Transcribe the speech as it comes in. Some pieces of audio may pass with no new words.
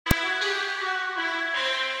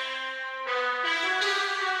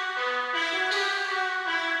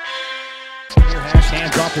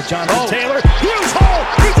Off to Jonathan Taylor. Huge hole.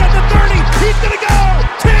 He's at the 30. He's going to go.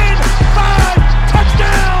 10, 5,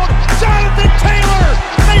 touchdown. Jonathan Taylor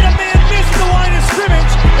made a man miss the line of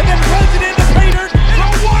scrimmage and then runs it into Pater. And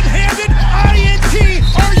a one-handed INT.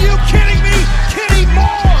 Are you kidding me? Kenny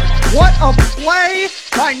Moore. What a play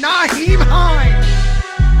by Nyheim Hines.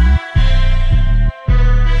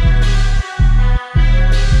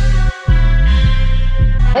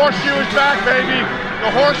 Horseshoe is back, baby.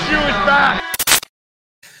 The horseshoe is back.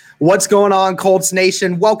 What's going on, Colts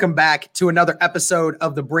Nation? Welcome back to another episode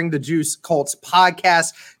of the Bring the Juice Colts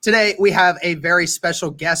podcast. Today, we have a very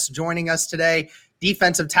special guest joining us today,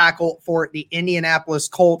 defensive tackle for the Indianapolis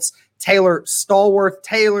Colts, Taylor Stallworth.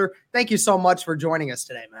 Taylor, thank you so much for joining us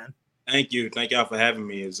today, man. Thank you. Thank y'all for having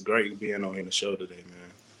me. It's great being on the show today, man.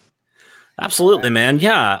 Absolutely, man.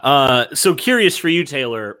 Yeah. So curious for you,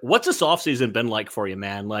 Taylor, what's this offseason been like for you,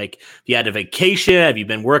 man? Like, have you had a vacation? Have you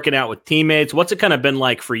been working out with teammates? What's it kind of been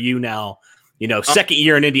like for you now, second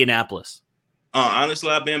year in Indianapolis? Honestly,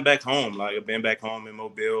 I've been back home. Like, I've been back home in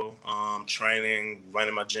Mobile, training,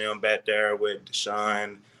 running my gym back there with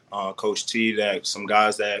Deshaun, Coach T, that some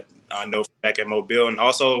guys that I know back at Mobile. And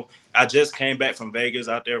also, I just came back from Vegas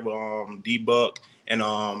out there with D-Buck and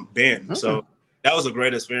Ben. Mm-hmm. So that was a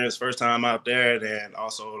great experience. First time out there, and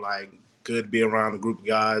also like good to be around a group of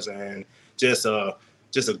guys and just a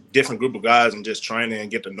different group of guys and just training and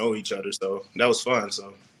get to know each other. So that was fun.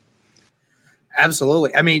 So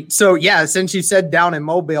absolutely. I mean, so yeah, since you said down in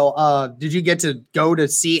Mobile, did you get to go to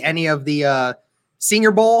see any of the Senior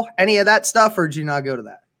Bowl, any of that stuff, or did you not go to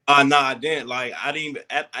that? No, I didn't. Like, I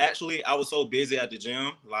was so busy at the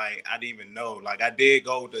gym. Like, I didn't even know. Like, I did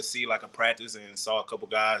go to see like a practice and saw a couple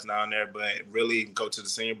guys down there, but really go to the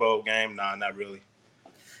Senior Bowl game? Nah, not really.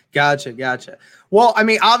 Gotcha. Well, I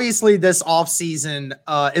mean, obviously this offseason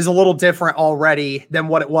is a little different already than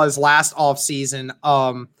what it was last offseason.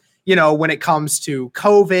 When it comes to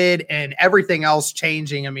COVID and everything else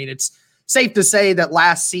changing. I mean, it's safe to say that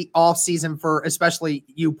last off season for especially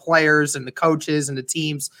you players and the coaches and the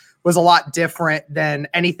teams was a lot different than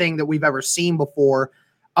anything that we've ever seen before.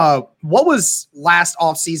 What was last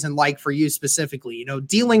off season like for you specifically?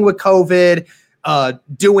 Dealing with COVID,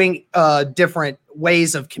 doing different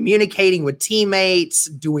ways of communicating with teammates,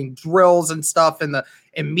 doing drills and stuff in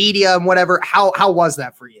media and whatever. How was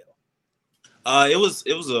that for you?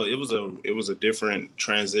 It was a different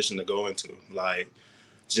transition to go into, like,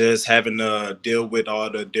 just having to deal with all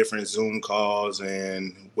the different Zoom calls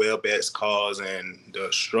and WebEx calls and the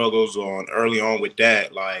struggles early on with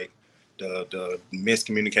that, like the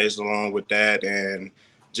miscommunication along with that, and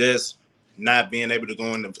just not being able to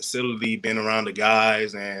go in the facility, being around the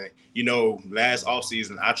guys. And, last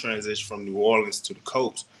offseason, I transitioned from New Orleans to the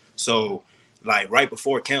Colts. So, like, right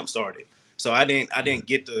before camp started. So I didn't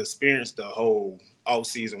get to experience the whole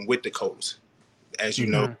offseason with the Colts. As you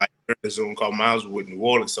know, like, the Zoom call, Miles with New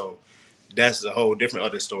Orleans, so that's a whole different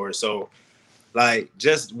other story. So, like,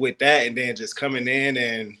 just with that, and then just coming in,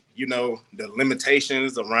 and the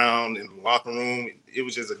limitations around in the locker room, it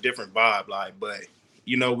was just a different vibe. Like, but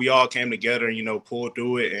we all came together and pulled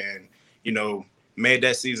through it, and made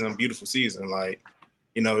that season a beautiful season. Like,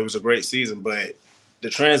 it was a great season, but the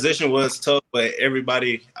transition was tough. But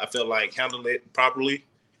everybody, I felt like, handled it properly,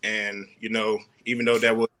 and even though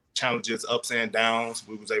there was challenges, ups and downs,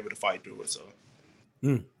 we was able to fight through it. So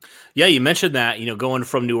yeah, you mentioned that, going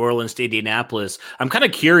from New Orleans to Indianapolis. I'm kind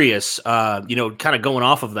of curious, kind of going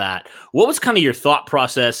off of that, what was kind of your thought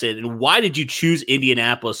process, and why did you choose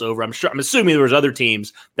Indianapolis over? I'm assuming there was other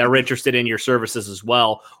teams that were interested in your services as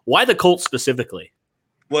well. Why the Colts specifically?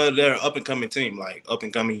 Well, they're an up and coming team, like up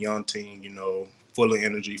and coming young team, full of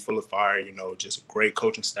energy, full of fire, just a great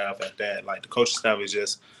coaching staff at that. Like, the coaching staff is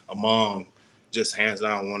just just hands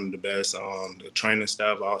down one of the best. The training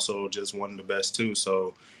staff also just one of the best too.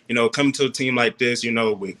 So, coming to a team like this,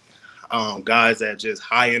 with guys that just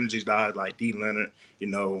high energy guys like D. Leonard,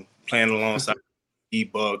 playing alongside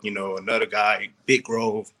D-Buck, another guy, Big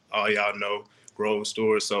Grove, all y'all know, Grove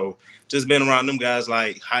Stewart. So just being around them guys,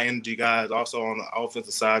 like high energy guys, also on the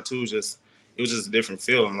offensive side too, it was just a different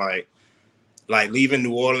feeling. Like leaving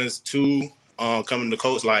New Orleans to coming to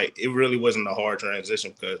Colts, like, it really wasn't a hard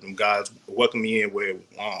transition because them guys welcomed me in with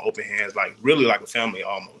open hands, like really like a family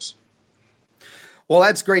almost. Well,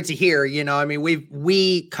 that's great to hear. I mean,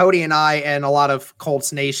 we Cody and I and a lot of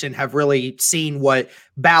Colts Nation have really seen what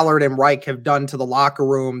Ballard and Reich have done to the locker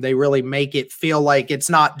room. They really make it feel like it's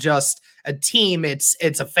not just a team, it's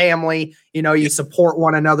a family. You support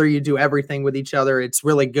one another, you do everything with each other. It's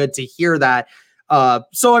really good to hear that.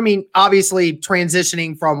 So, I mean, obviously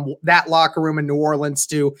transitioning from that locker room in New Orleans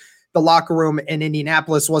to the locker room in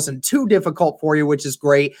Indianapolis wasn't too difficult for you, which is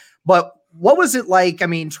great. But what was it like, I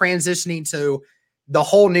mean, transitioning to the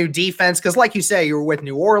whole new defense? Because like you say, you were with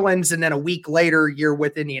New Orleans, and then a week later you're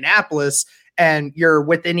with Indianapolis, and you're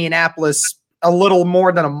with Indianapolis a little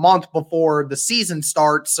more than a month before the season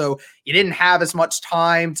starts. So you didn't have as much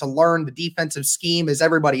time to learn the defensive scheme as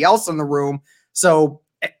everybody else in the room. So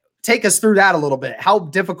take us through that a little bit. How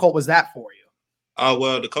difficult was that for you?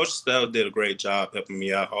 Well, the coaching staff did a great job helping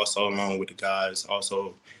me out, also along with the guys,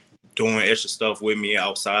 also doing extra stuff with me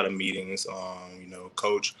outside of meetings.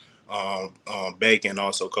 Coach Bacon,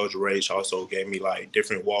 also Coach Rach, also gave me like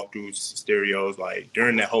different walkthroughs, stereos, like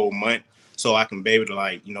during that whole month, so I can be able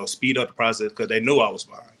to speed up the process, because they knew I was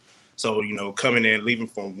behind. So, coming in, leaving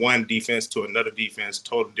from one defense to another defense,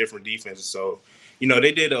 total different defenses. So,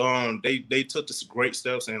 they did, they took this great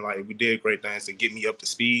steps, and like we did great things to get me up to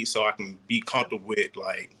speed, so I can be comfortable with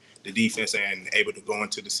like the defense and able to go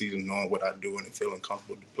into the season knowing what I do and feeling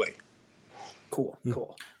comfortable to play. Cool.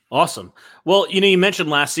 Awesome. Well, you mentioned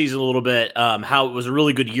last season a little bit how it was a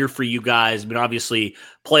really good year for you guys, but obviously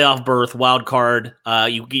playoff berth, wild card.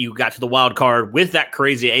 You got to the wild card with that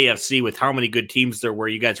crazy AFC with how many good teams there were.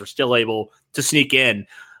 You guys were still able to sneak in.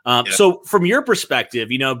 So from your perspective,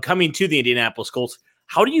 coming to the Indianapolis Colts,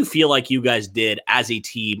 how do you feel like you guys did as a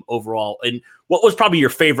team overall? And what was probably your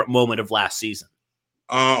favorite moment of last season?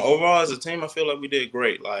 Overall, as a team, I feel like we did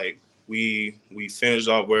great. Like, we finished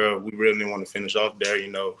off where we really didn't want to finish off there,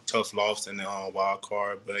 tough loss in the wild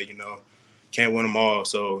card, but, can't win them all.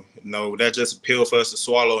 So, that's just a pill for us to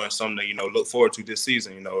swallow and something to, look forward to this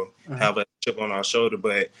season, have a chip on our shoulder.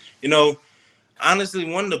 But, honestly,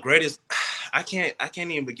 one of the greatest, I can't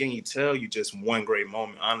even begin to tell you just one great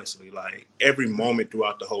moment, honestly. Like, every moment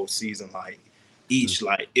throughout the whole season, like, each,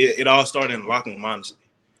 like, it all started in the locker room, honestly.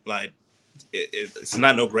 Like, it's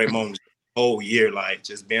not no great moments. Whole year, like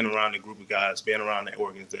just being around a group of guys, being around that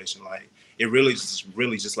organization, like it really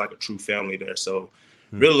just like a true family there. So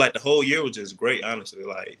really, like the whole year was just great, honestly,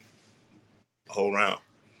 like the whole round.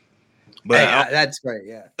 But hey, that's great.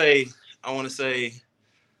 Yeah. I want to say,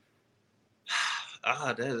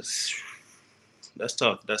 that's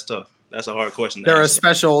tough. That's a hard question. There a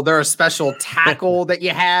special tackle that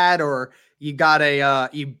you had, or you got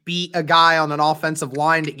you beat a guy on an offensive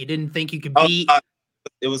line that you didn't think you could beat?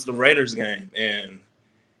 It was the Raiders game, and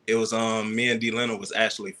it was me and D. Leonard was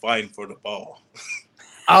actually fighting for the ball.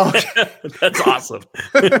 Oh, that's awesome.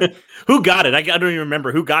 Who got it? I don't even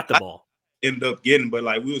remember who got the ball. Ended up getting, but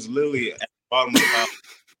like we was literally at the bottom of the house.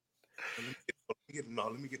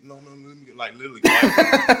 Let me get like literally.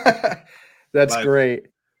 That's like, great.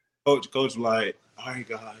 Coach was like, all right,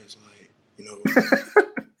 guys, like,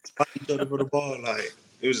 fight each other for the ball. Like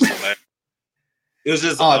it was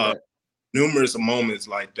just like numerous moments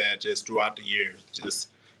like that just throughout the year, just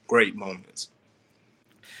great moments.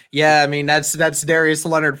 Yeah, I mean that's Darius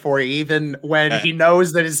Leonard for you. Even when he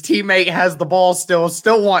knows that his teammate has the ball, still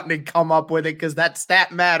wanting to come up with it because that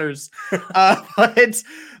stat matters. But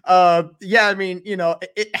I mean,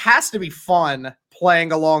 it has to be fun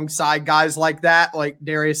playing alongside guys like that, like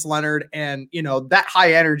Darius Leonard, and that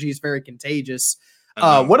high energy is very contagious.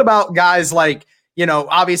 What about guys like?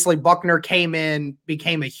 Obviously Buckner came in,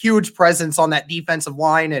 became a huge presence on that defensive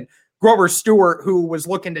line, and Grover Stewart, who was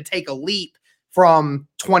looking to take a leap from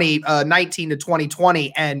 2019 to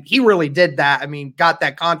 2020. And he really did that. I mean, got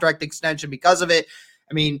that contract extension because of it.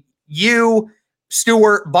 I mean, you,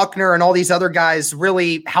 Stewart, Buckner, and all these other guys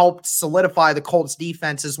really helped solidify the Colts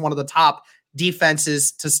defense as one of the top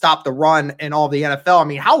defenses to stop the run in all the NFL. I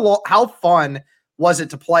mean, how fun was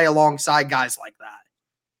it to play alongside guys like that?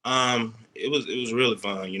 It was really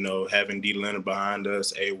fun, having D. Leonard behind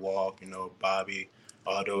us, A-Walk, Bobby,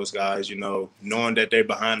 all those guys, knowing that they're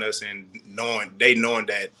behind us and knowing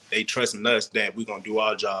that they trusting us that we're going to do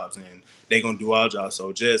our jobs and they're going to do our jobs.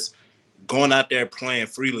 So just going out there playing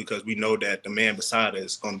freely because we know that the man beside us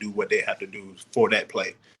is going to do what they have to do for that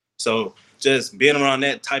play. So just being around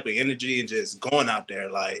that type of energy and just going out there,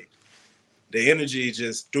 like the energy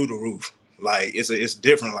just through the roof. Like it's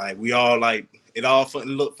different. Like we all like, it all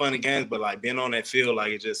look fun and games, but like being on that field,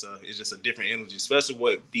 like it's just a different energy. Especially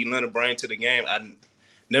what D. Leonard brings to the game. I've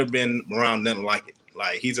never been around nothing like it.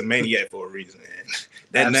 Like he's a maniac for a reason.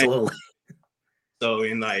 And Absolutely. So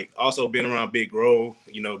and like also being around Big Grove,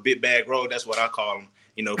 Big Bag Grove, that's what I call him.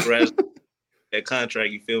 For that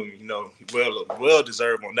contract, you feel me? Well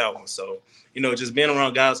deserved on that one. So just being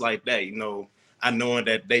around guys like that, I knowing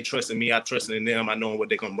that they trusted me, I trusted in them, I knowing what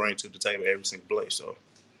they're gonna bring to the table every single play. So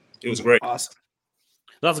it was great. Awesome.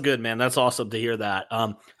 That's good, man. That's awesome to hear that.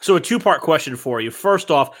 So a two-part question for you.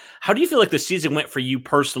 First off, how do you feel like the season went for you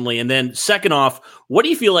personally? And then second off, what do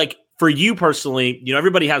you feel like for you personally, you know,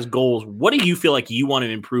 everybody has goals. What do you feel like you want to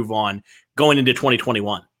improve on going into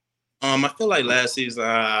 2021? I feel like last season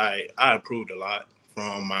I improved a lot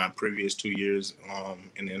from my previous 2 years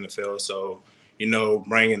in the NFL. So, you know,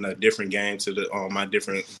 bringing a different game to the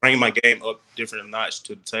bringing my game up different notch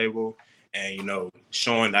to the table, and you know,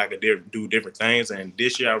 showing that I could do different things. And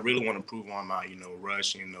this year, I really want to improve on my, you know,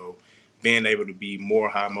 rush. You know, being able to be more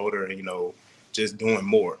high motor, and you know, just doing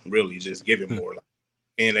more. Really, just giving more, like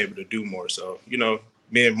being able to do more. So, you know,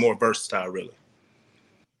 being more versatile, really.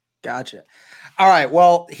 Gotcha. All right.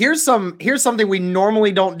 Well, here's something we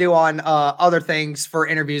normally don't do on other things for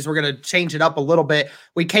interviews. We're going to change it up a little bit.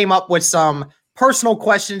 We came up with some personal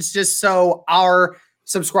questions just so our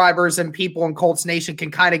subscribers and people in Colts Nation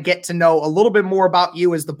can kind of get to know a little bit more about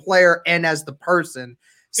you as the player and as the person.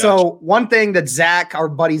 Gotcha. So one thing that Zach, our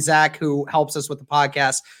buddy Zach, who helps us with the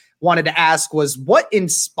podcast, wanted to ask was, what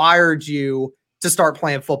inspired you to start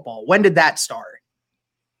playing football? When did that start?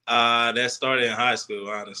 That started in high school,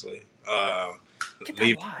 honestly. A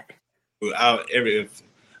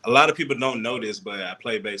lot of people don't know this, but I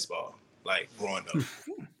played baseball, like growing up.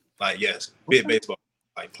 Big baseball.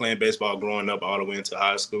 Like playing baseball growing up all the way into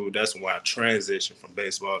high school. That's why I transitioned from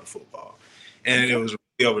baseball to football. And it was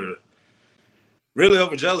really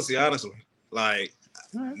over jealousy, honestly. Like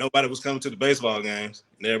nobody was coming to the baseball games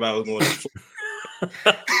and everybody was going to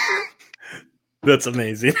football. That's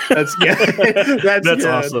amazing. That's good. That's good.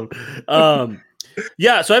 Awesome.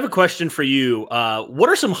 Yeah, so I have a question for you. What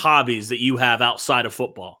are some hobbies that you have outside of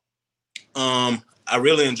football? I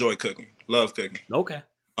really enjoy cooking. Love cooking. Okay.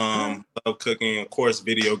 Love cooking, of course,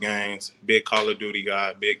 video games, big Call of Duty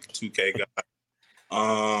guy, big 2K guy.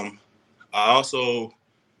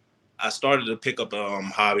 I started to pick up a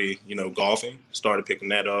hobby, you know, golfing. Started picking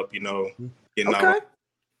that up, you know, getting out,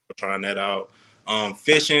 trying that out.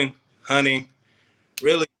 Fishing, hunting,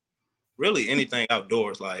 really anything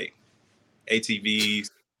outdoors, like ATVs,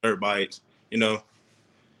 dirt bikes, you know.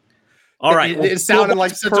 All right. It sounded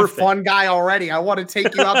like such a fun guy already. I want to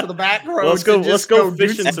take you out to the back roads. Let's go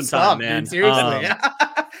fishing sometime, man. Dude, seriously.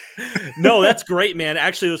 No, that's great, man.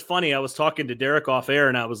 Actually, it was funny. I was talking to Derek off air,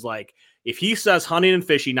 and I was like, if he says hunting and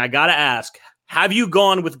fishing, I got to ask, have you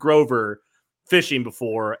gone with Grover fishing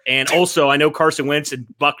before? And also, I know Carson Wentz and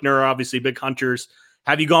Buckner are obviously big hunters.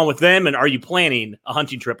 Have you gone with them, and are you planning a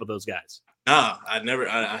hunting trip with those guys? Nah,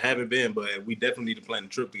 I haven't been, but we definitely need to plan a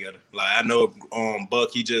trip together. Like I know Buck,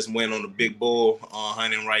 he just went on a big bull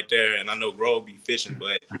hunting right there, and I know Grove be fishing,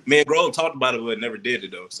 but me and Grove talked about it, but never did it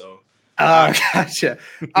though. So gotcha.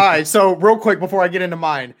 All right, so real quick before I get into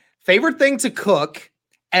mine, favorite thing to cook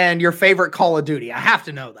and your favorite Call of Duty. I have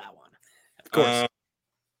to know that one. Of course.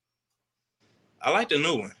 I like the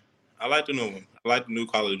new one. I like the new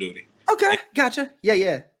Call of Duty. Okay, gotcha.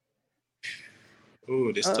 Yeah.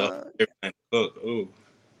 Ooh, this tough. Everything to cook. Ooh.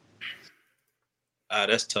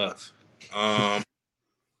 That's tough. I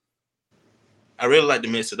really like to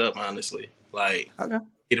mix it up, honestly. Like,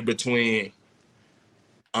 get it between.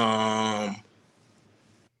 I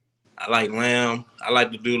like lamb. I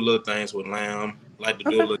like to do little things with lamb. I like to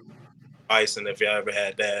do a little bison if you ever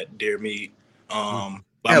had that, deer meat. But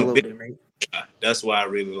I'm a big, that's why I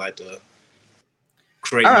really like to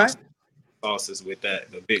create my sauces with that,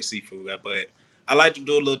 the big seafood. But I like to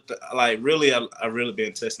do a little, I really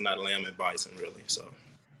been testing out lamb and bison, really. So,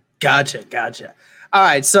 gotcha. All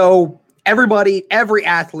right, so every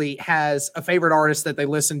athlete has a favorite artist that they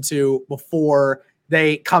listen to before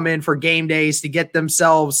they come in for game days to get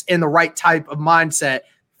themselves in the right type of mindset.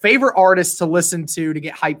 Favorite artist to listen to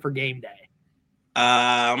get hyped for game day?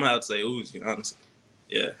 I'm gonna have to say Uzi, honestly.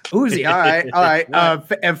 Yeah, Uzi. All right.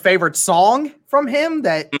 And favorite song from him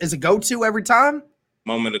that is a go-to every time?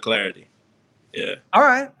 Moment of Clarity. Yeah. All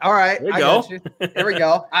right. There you go. Got you. There we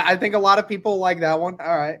go. I think a lot of people like that one.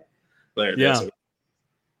 All right. Clarity, yeah.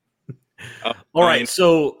 All right.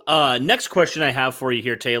 So next question I have for you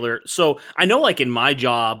here, Taylor. So I know like in my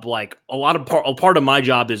job, like a part of my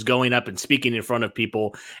job is going up and speaking in front of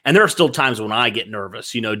people. And there are still times when I get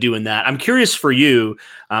nervous, you know, doing that. I'm curious for you,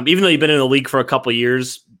 even though you've been in the league for a couple of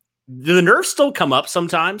years, do the nerves still come up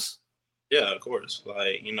sometimes? Yeah, of course.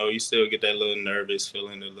 Like, you know, you still get that little nervous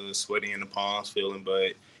feeling, a little sweaty in the palms feeling,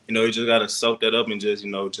 but, you know, you just got to soak that up and just, you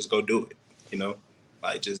know, just go do it, you know,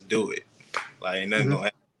 like just do it. Like, ain't nothing going to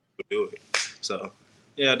happen to do it. So,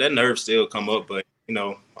 yeah, that nerve still come up, but, you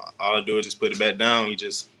know, all I do is just put it back down. You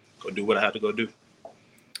just go do what I have to go do.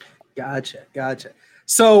 Gotcha.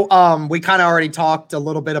 So we kind of already talked a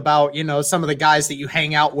little bit about, you know, some of the guys that you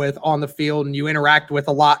hang out with on the field and you interact with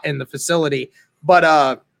a lot in the facility.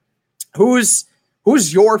 But who's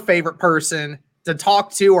your favorite person to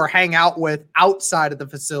talk to or hang out with outside of the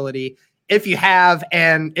facility, if you have,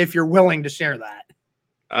 and if you're willing to share that?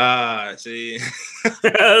 See,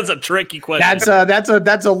 That's a tricky question.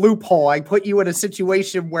 That's a loophole. I put you in a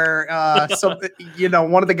situation where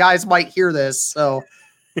one of the guys might hear this. So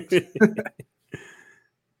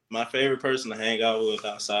my favorite person to hang out with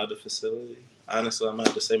outside the facility, honestly, I'm gonna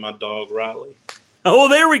have to say my dog Riley. Oh,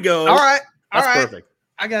 there we go. All right. That's perfect.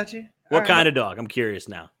 I got you. What kind of dog? I'm curious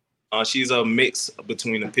now. She's a mix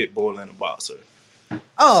between a pit bull and a boxer.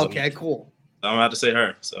 Oh, okay, cool. I'm gonna have to say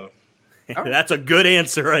her. So that's a good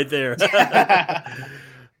answer right there.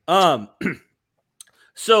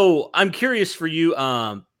 So I'm curious for you.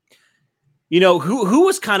 Who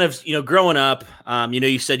was kind of, growing up,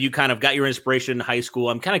 you said you kind of got your inspiration in high school.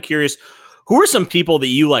 I'm kind of curious, who are some people that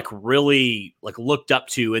you really looked up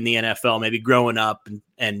to in the NFL, maybe growing up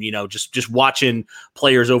and just watching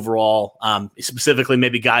players overall, specifically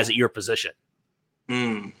maybe guys at your position?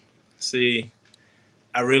 See,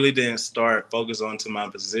 I really didn't start focus onto my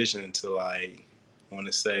position until I want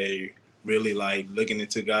to say really looking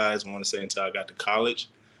into guys, until I got to college.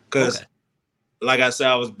 Because like I said,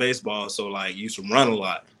 I was baseball, so used to run a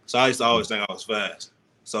lot. So I used to always think I was fast.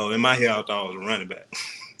 So in my head, I thought I was a running back.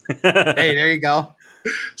 Hey, there you go.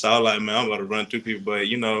 So I was like, man, I'm about to run through people. But,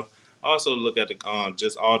 I also look at the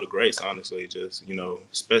just all the greats, honestly, just,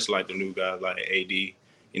 especially the new guys like AD,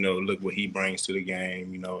 look what he brings to the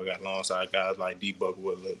game. I got alongside guys like D-Buck,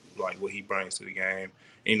 what he brings to the game.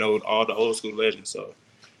 All the old school legends. So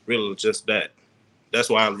really just that. That's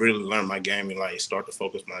why I really learned my game and start to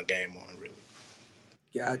focus my game on really.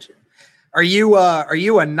 Gotcha. Are you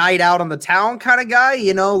a night out on the town kind of guy?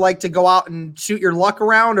 Like to go out and shoot your luck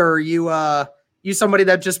around, or are you somebody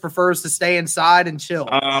that just prefers to stay inside and chill?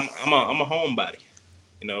 I'm a homebody.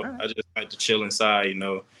 Right. I just like to chill inside.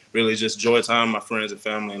 Really just enjoy time with my friends and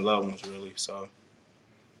family and loved ones. Really, so.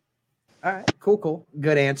 All right, cool,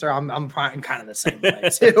 good answer. I'm kind of the same way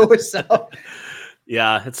too. So.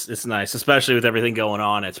 Yeah, it's nice, especially with everything going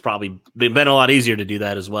on. It's probably been a lot easier to do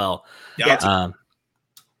that as well. Yeah.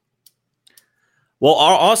 Well,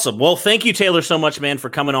 awesome. Well, thank you, Taylor, so much, man, for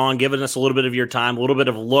coming on, giving us a little bit of your time, a little bit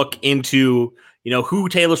of a look into, who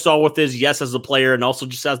Taylor Stallworth is, yes, as a player, and also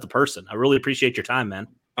just as the person. I really appreciate your time, man.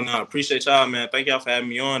 I appreciate y'all, man. Thank y'all for having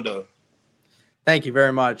me on, though. Thank you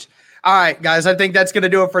very much. All right, guys, I think that's going to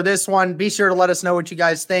do it for this one. Be sure to let us know what you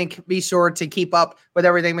guys think. Be sure to keep up with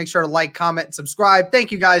everything. Make sure to like, comment, and subscribe.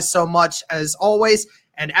 Thank you guys so much, as always.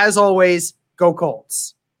 And as always, go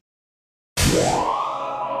Colts.